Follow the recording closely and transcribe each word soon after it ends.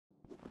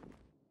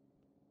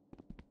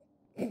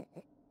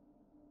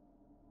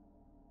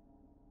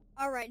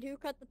Alright, who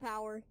cut the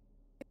power?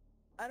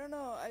 I don't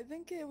know, I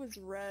think it was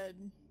red.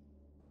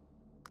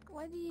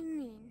 What do you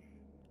mean?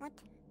 What?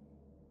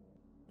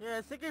 Yeah,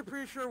 I think I'm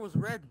pretty sure it was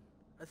red.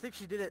 I think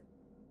she did it.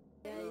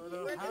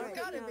 It's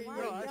gotta be.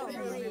 I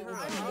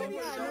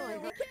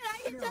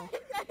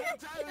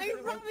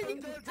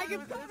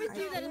can promise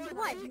you that it's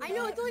white. I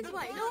know it's always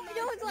white. No, I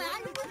know it's white. I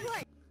know it's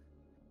white.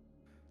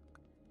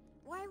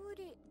 Why would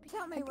it?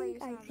 Tell me where you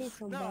saw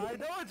it. No, I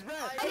know it's red.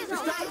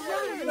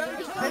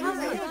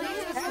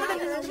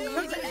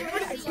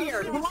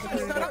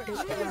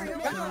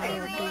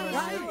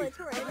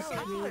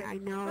 I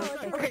know.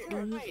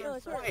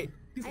 Wait,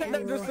 you said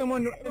that there's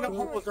someone in the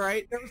holes,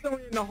 right? There was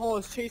someone in the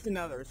holes chasing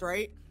others,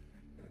 right?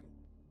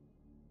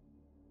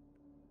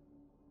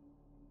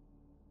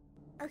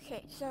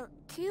 Okay, so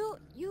teal,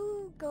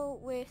 you go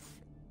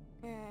with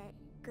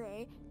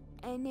gray,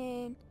 and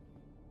then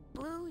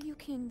blue you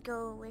can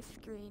go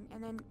with green,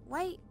 and then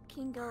white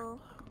can go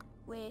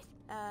with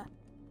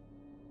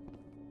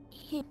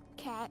him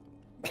cat,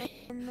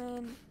 and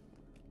then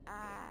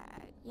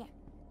yeah,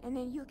 and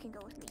then you can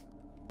go with me.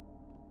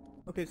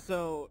 Okay,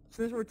 so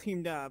since we're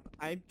teamed up,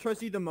 I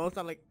trust you the most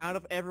out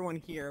of everyone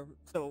here.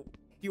 So do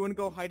you want to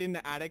go hide in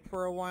the attic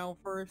for a while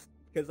first?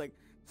 Because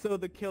so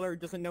the killer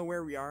doesn't know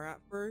where we are at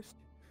first.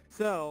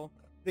 So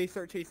they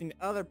start chasing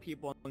other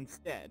people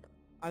instead.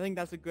 I think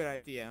that's a good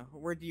idea.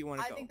 Where do you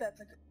want to go?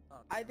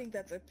 I think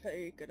that's a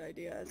pretty good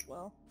idea as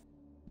well.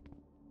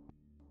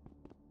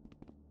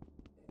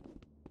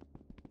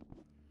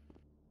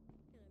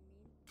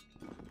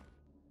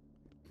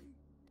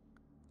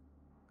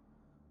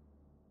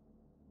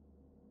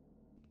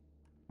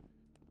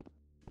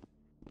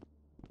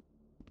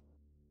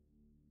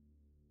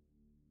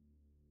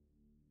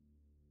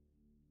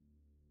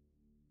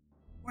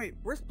 Wait,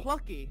 where's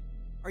Plucky?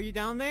 Are you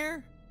down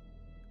there?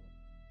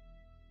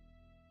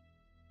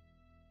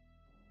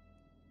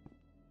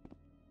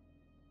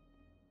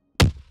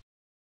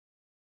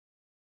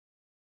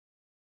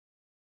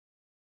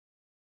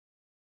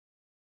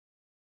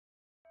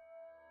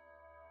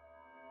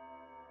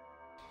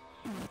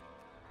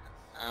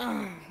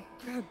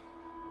 God.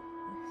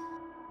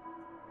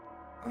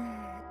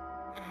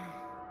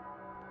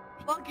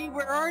 Plucky,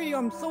 where are you?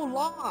 I'm so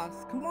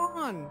lost. Come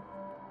on.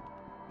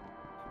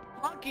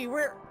 Plucky,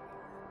 where?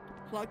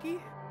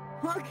 Plucky?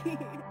 Plucky!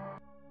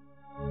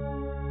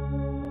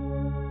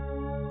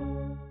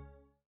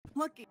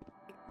 Plucky!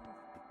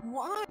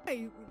 Why?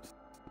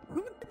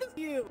 Who did this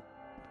to you?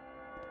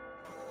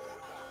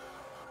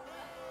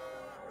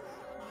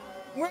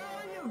 Where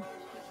are you?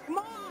 Come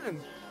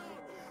on!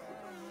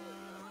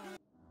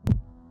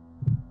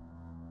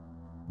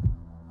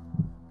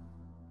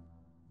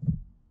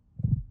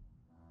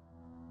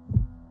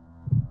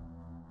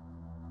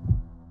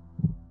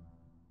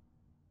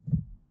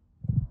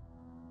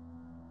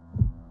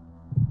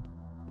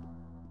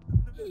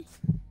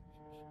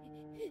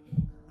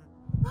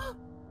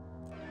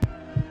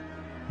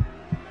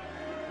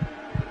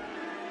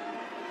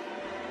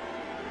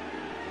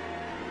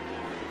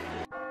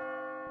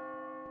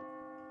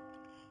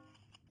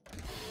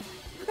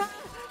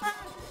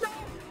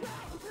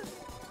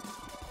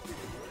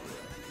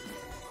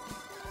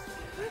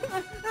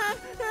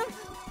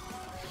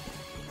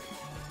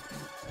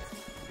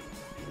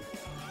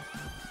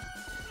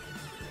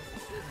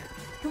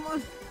 Come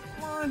on,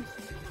 come on.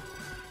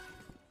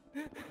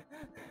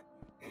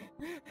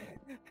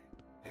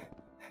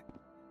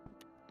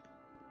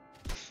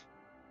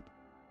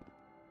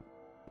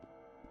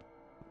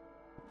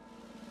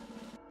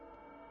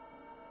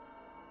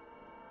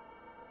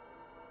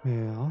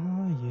 Where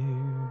are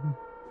you?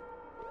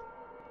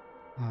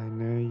 I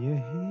know you're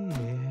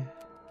here.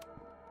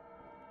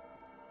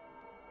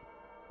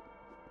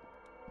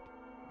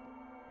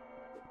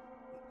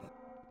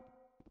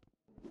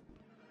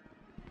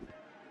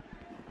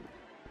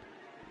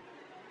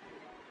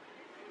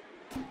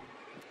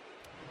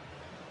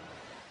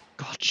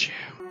 Got you.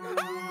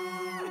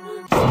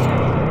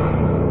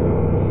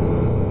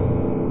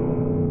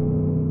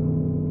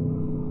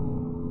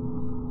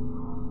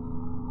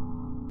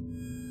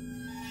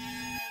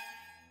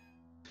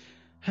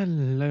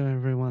 Hello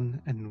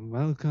everyone and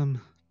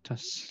welcome to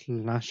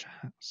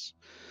Slasherhouse.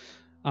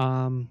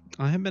 I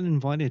have been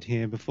invited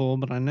here before,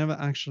 but I never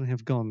actually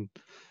have gone.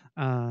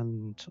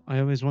 And I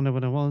always wonder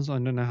what it was. I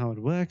don't know how it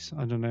works.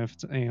 I don't know if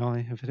it's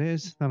AI. If it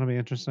is, that'll be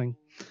interesting.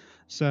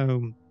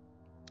 So,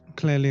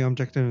 clearly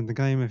objective in the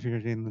game, if you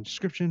read in the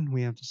description,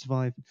 we have to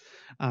survive.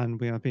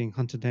 And we are being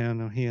hunted down,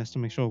 and he has to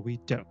make sure we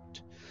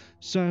don't.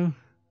 So,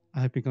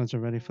 I hope you guys are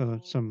ready for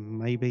some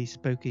maybe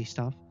spooky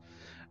stuff.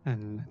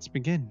 And let's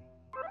begin.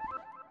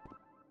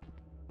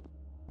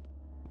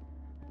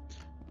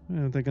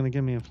 Well, if they're going to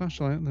give me a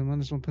flashlight, they might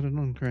as well put it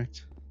on,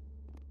 correct?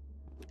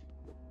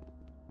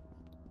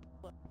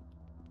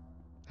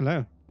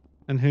 Hello?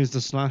 And who's the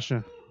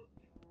slasher?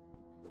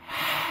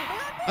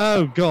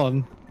 Oh,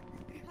 God.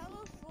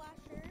 Hello,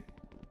 Slasher.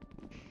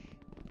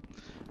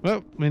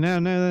 Well, we now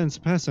know that it's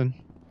a person.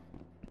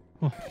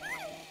 Oh.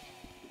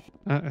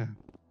 Uh-oh.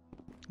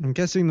 I'm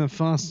guessing they're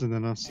faster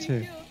than us,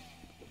 too.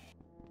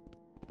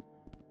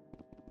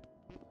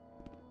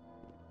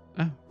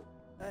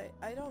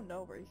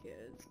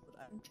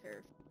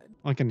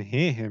 I can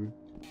hear him.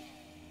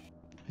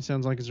 He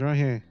sounds like he's right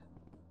here.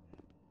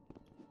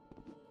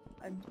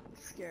 I'm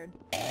scared.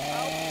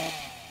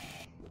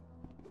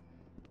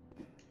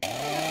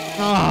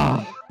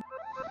 Ah!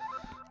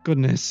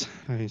 Goodness.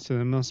 Okay, so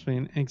there must be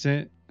an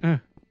exit. Oh.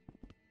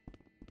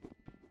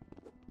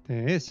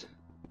 There is.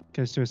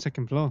 Goes to a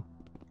second floor.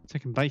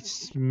 Second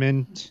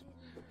basement.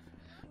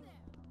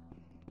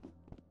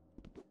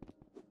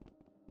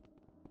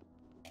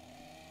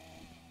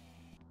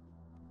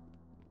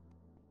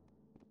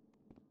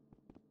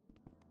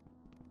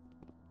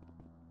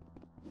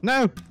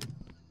 No!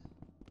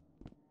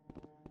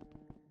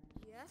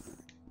 Yes?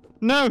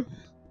 No!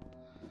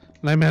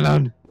 Leave me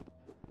alone.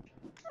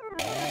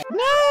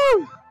 No!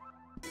 No.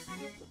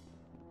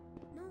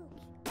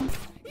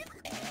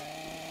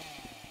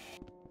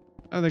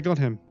 Oh, they got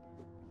him.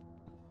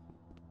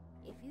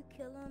 If you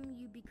kill him,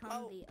 you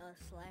become the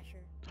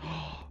slasher.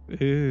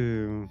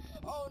 Ew.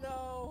 Oh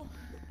no!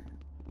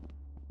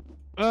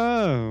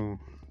 Oh.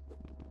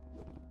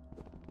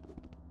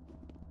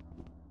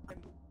 I'm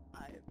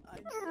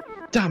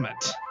Damn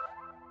it.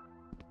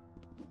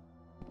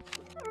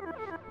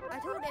 I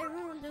told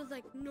everyone there's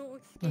like no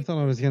escape. I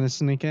thought I was gonna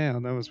sneak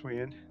out. That was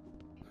weird.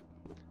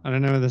 I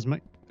don't know where this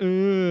might.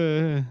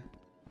 I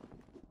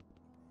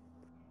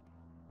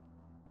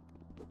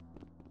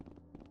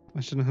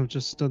shouldn't have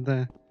just stood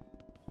there.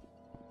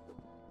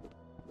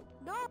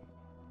 No.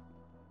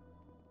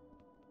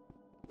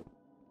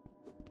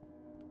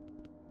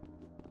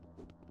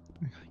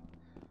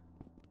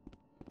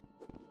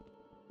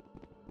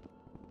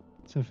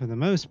 So for the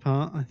most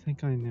part, I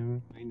think I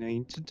know what I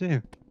need to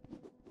do.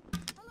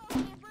 Hello,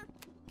 camper.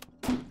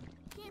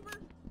 Camper.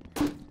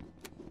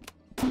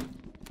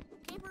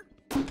 Camper.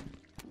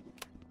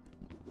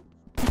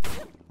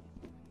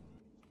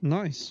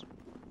 Nice.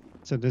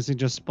 So does he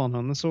just spawn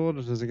on the sword,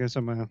 or does he go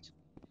somewhere else?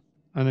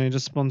 I know he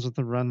just spawns with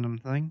the random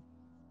thing.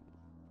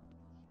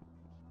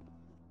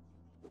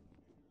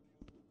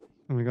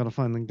 And we gotta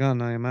find the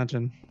gun, I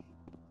imagine.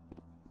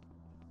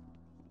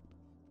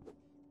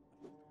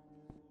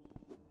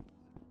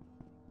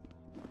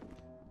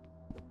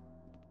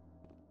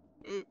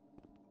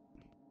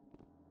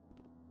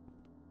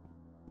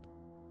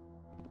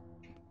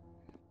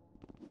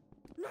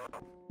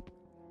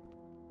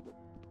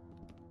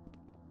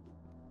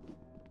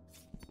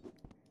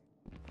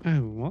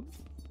 Oh, what?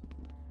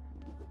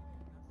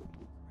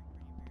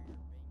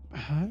 Oh.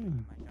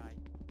 My guy.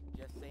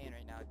 Just saying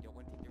right now, don't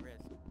want to take the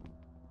risk.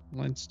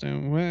 Lights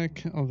don't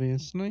work,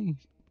 obviously.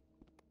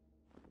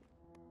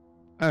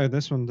 Oh,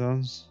 this one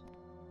does.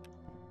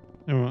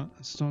 Alright,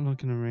 let's start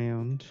looking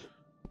around.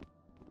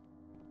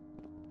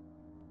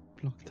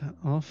 Block that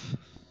off.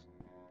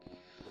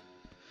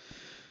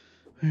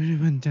 We already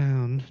went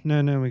down.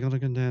 No, we gotta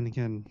go down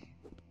again.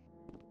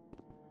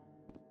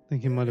 I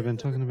think he might have been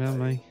talking about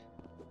me.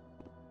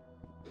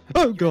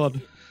 Oh god!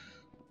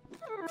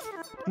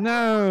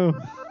 No!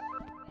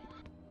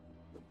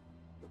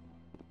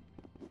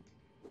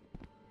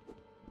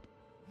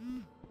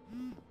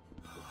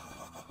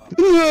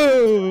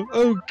 No!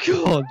 Oh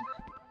god!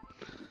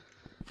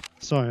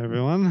 Sorry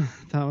everyone,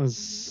 that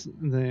was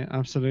the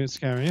absolute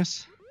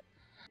scariest.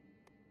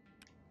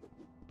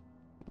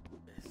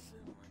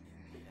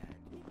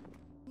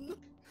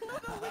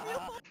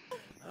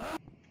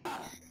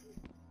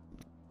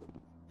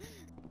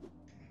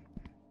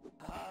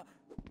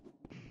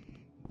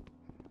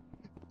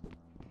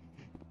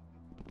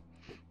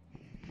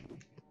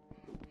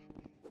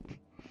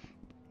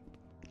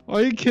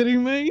 Are you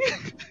kidding me?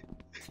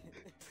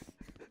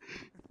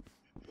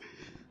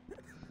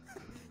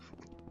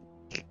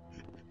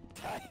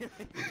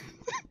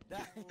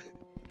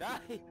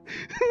 Die!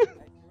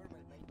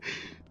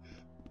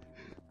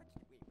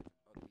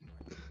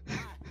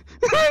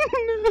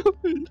 No.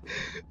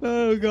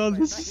 Oh god,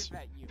 this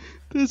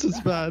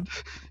is bad.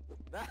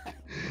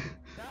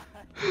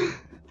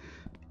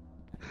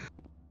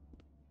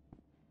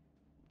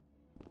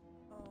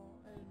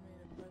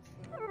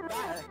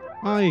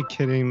 Are you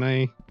kidding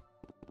me?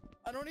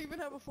 I don't even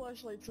have a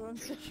flashlight, so I'm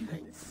such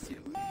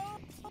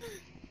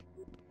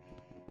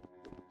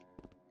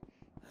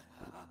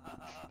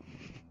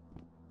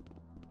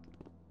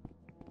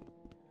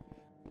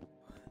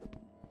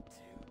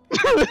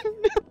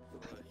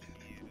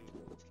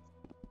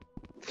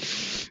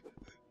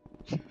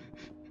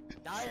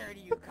Die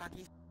already, you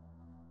cocky.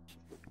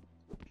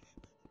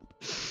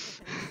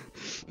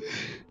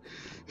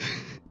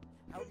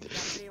 How would you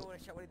not be able to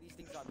shut one of these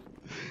things on me?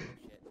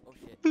 Oh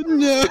shit, oh shit.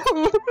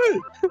 No!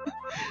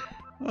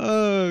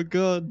 Oh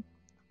god.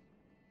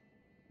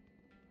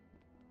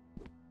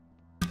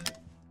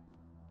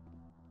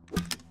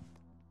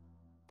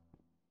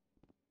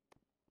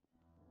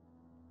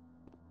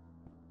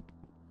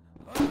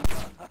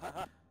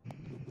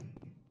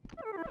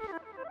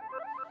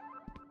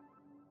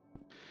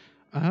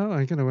 Oh,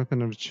 I got a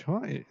weapon of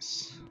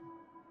choice.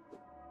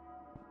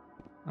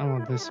 I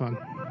want this one.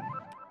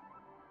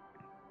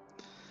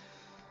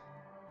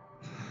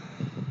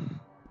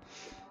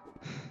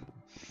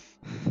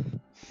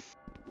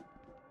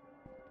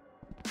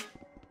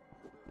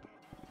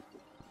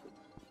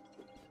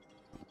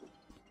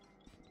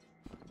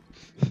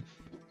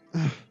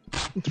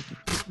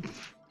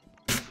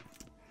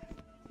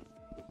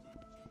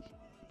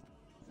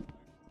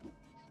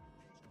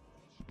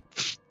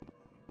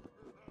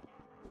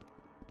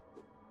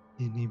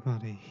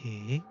 Anybody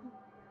here?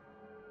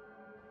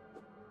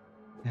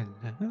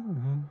 Hello?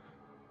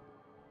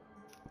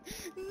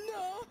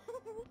 No!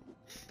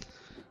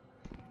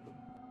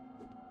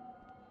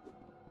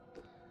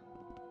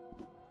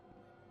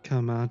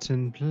 Come out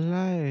and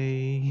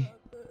play.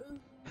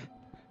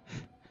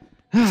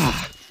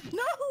 Ah!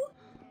 No!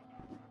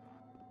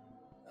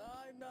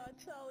 I'm not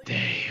telling There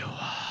you. you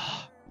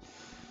are.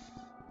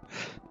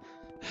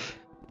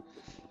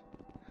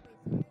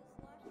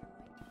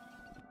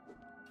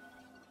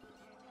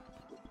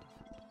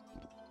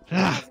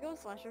 Ah! Let's go,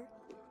 Slasher.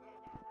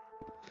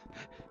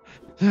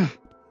 Ah!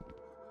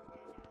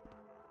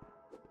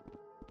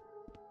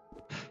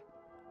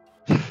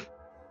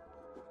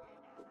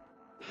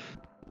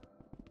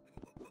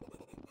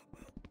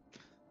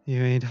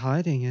 You ain't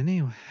hiding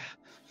anywhere.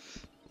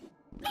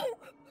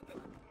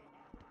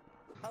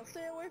 I'll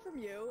stay away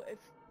from you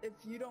if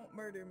you don't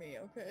murder me,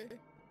 okay?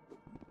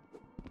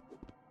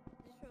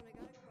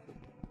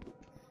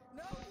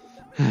 No,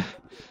 stop.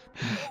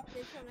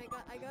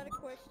 I got a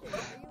question. Are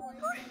you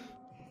like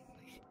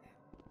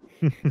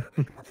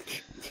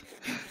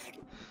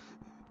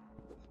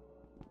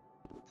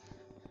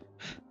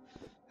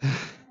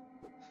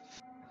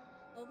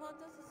Opa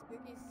does a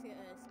spooky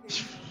skeleton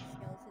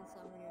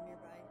song when you're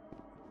nearby.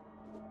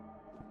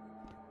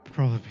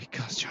 Probably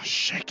because you're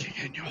shaking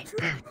in your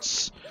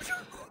boots.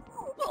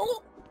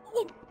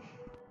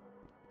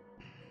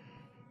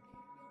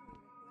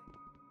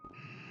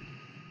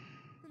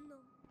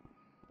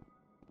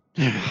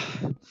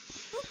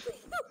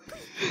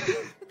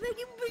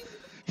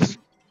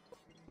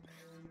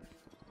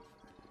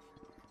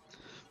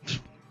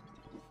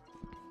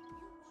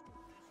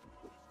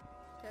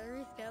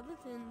 Scary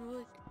skeleton,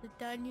 look, the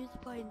tiny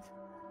spines.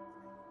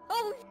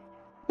 Oh!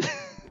 Stay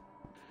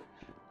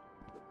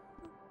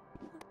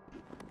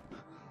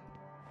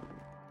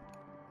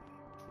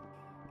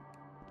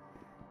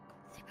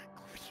back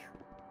over here.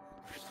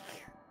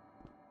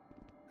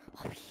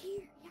 Over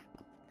here,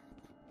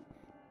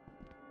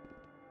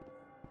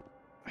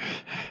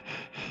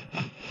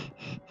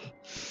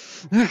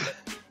 yeah.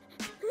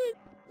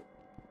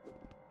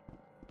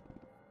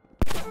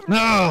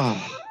 No!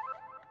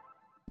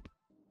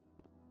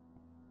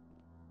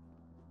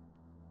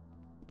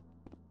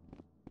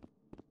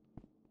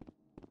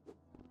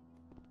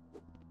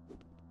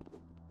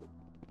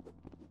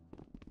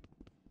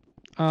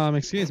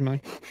 Excuse me.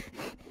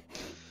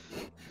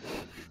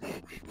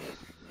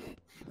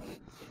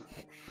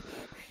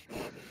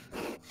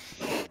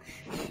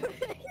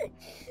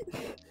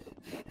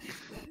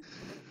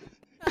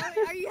 How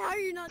are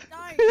you not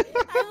dying?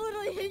 I'm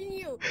literally hitting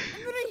you.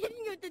 I'm literally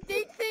hitting you with the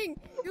dang thing.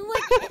 You're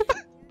like,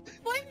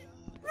 what?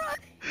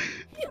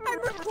 I'm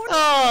recording.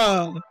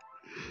 Ah!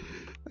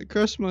 I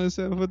crushed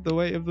myself with the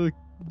weight of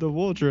the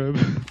wardrobe.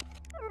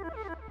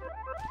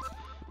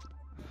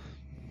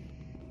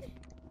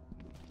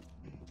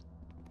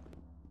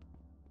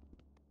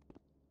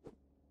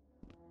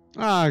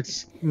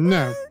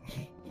 No.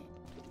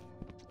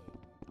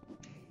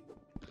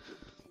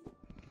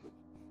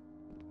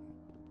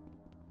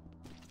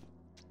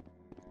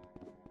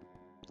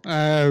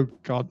 Oh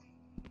God.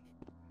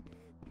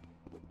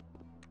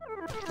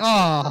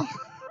 Ah.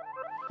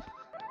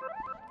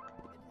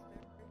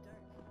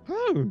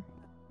 Oh.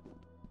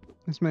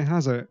 This may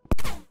has it.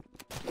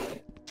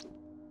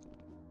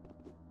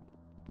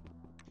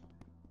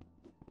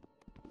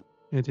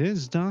 It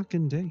is dark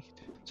indeed.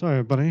 Sorry,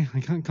 everybody.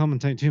 I can't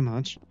commentate too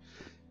much.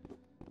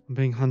 I'm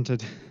being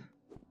hunted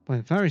by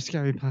a very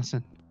scary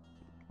person.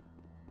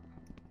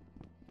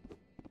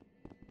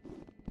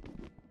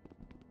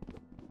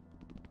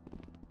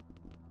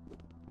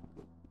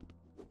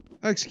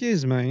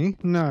 Excuse me.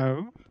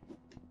 No.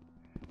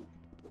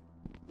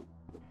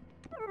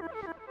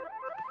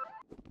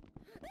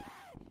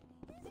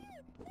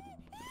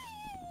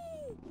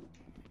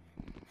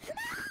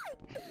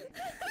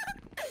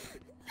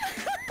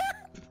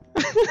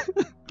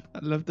 I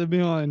left it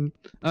behind.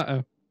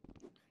 Uh-oh.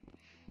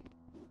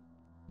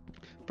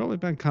 Probably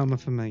bad karma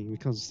for me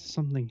because there's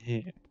something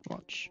here.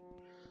 Watch.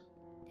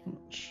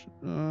 Watch.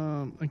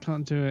 I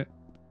can't do it.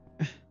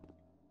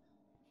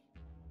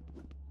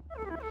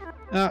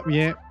 Oh,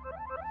 yeah.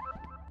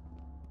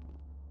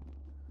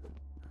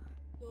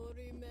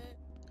 Sorry, man.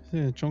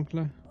 Yeah,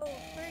 chonkler. Oh,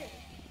 friend.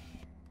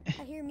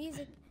 I hear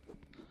music.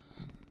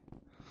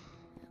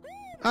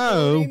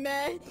 Oh. Sorry,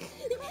 man.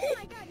 Oh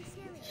my god, you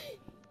scared me.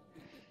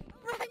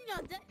 Right, you're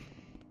not dead.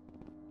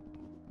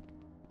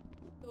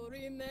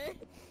 Sorry, man.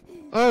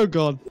 Oh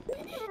God.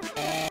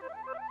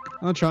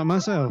 I'll try it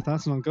myself.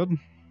 That's not good.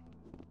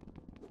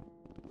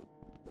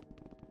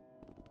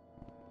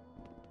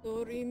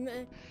 Sorry,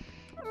 man.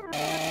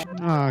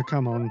 Ah,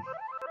 come on.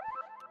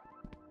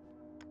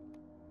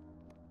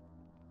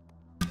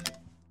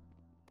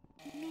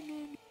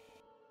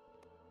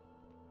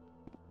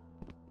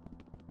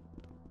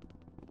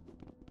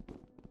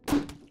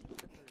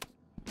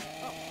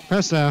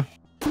 Press there.